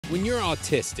When you're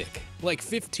autistic, like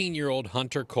 15-year-old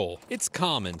Hunter Cole, it's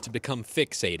common to become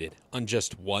fixated on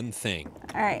just one thing.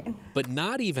 All right. But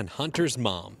not even Hunter's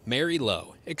mom, Mary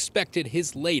Lowe, expected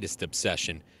his latest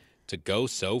obsession to go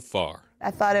so far.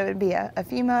 I thought it would be a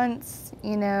few months,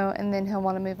 and then he'll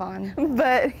want to move on.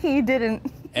 But he didn't.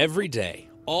 Every day,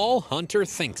 all Hunter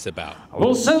thinks about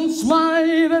Well, since my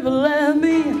baby left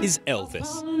me, is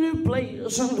Elvis. new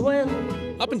place and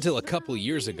when Up until a couple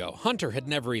years ago, Hunter had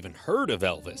never even heard of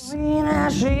Elvis. mean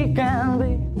as she can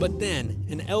be. But then,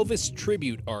 an Elvis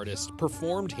tribute artist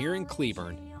performed here in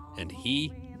Cleburne, and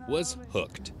he was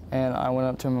hooked. And I went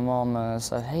up to my mom and I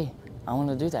said, hey, I want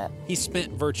to do that. He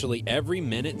spent virtually every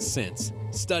minute since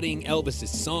studying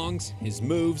Elvis's songs, his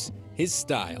moves, his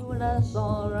style. But that's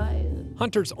alright.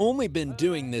 Hunter's only been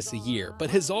doing this a year, but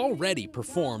has already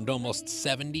performed almost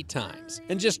 70 times,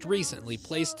 and just recently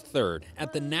placed third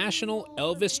at the National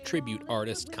Elvis Tribute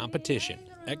Artist Competition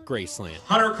at Graceland.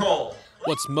 Hunter Cole.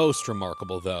 What's most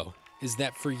remarkable, though, is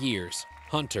that for years,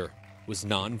 Hunter was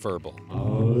nonverbal.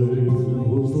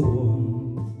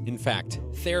 In fact,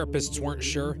 therapists weren't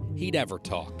sure he'd ever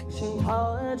talk. She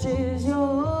touches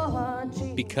your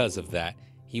heart. Because of that,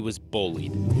 he was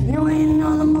bullied, You ain't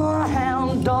nothing but a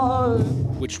hound dog.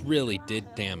 which really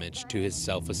did damage to his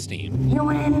self-esteem.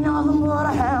 You ain't nothing but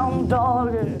a hound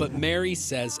dog. But Mary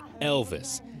says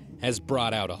Elvis has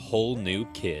brought out a whole new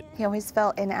kid. He always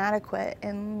felt inadequate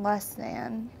and less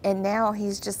than. And now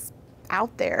he's just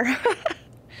out there,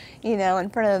 in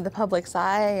front of the public's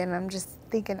eye. And I'm just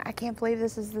thinking, I can't believe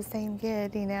this is the same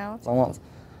kid, I want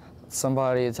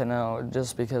somebody to know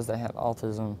just because they have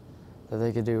autism that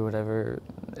they could do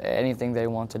anything they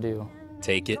want to do.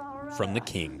 Take it from the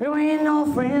king. You ain't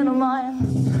no friend of mine.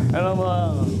 And I'm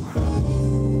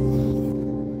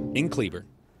In Cleburne,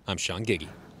 I'm Sean Giggy.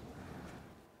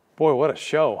 Boy, what a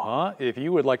show, huh? If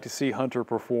you would like to see Hunter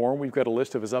perform, we've got a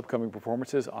list of his upcoming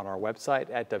performances on our website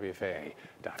at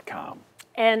WFAA.com.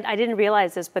 And I didn't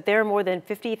realize this, but there are more than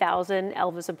 50,000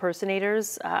 Elvis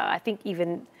impersonators. I think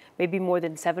even maybe more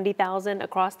than 70,000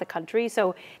 across the country.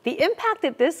 So the impact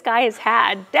that this guy has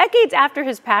had decades after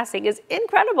his passing is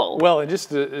incredible. Well, and just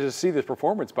to see this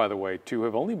performance, by the way, to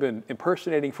have only been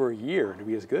impersonating for a year, to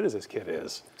be as good as this kid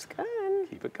is. It's good.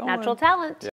 Keep it going. Natural talent. Yeah.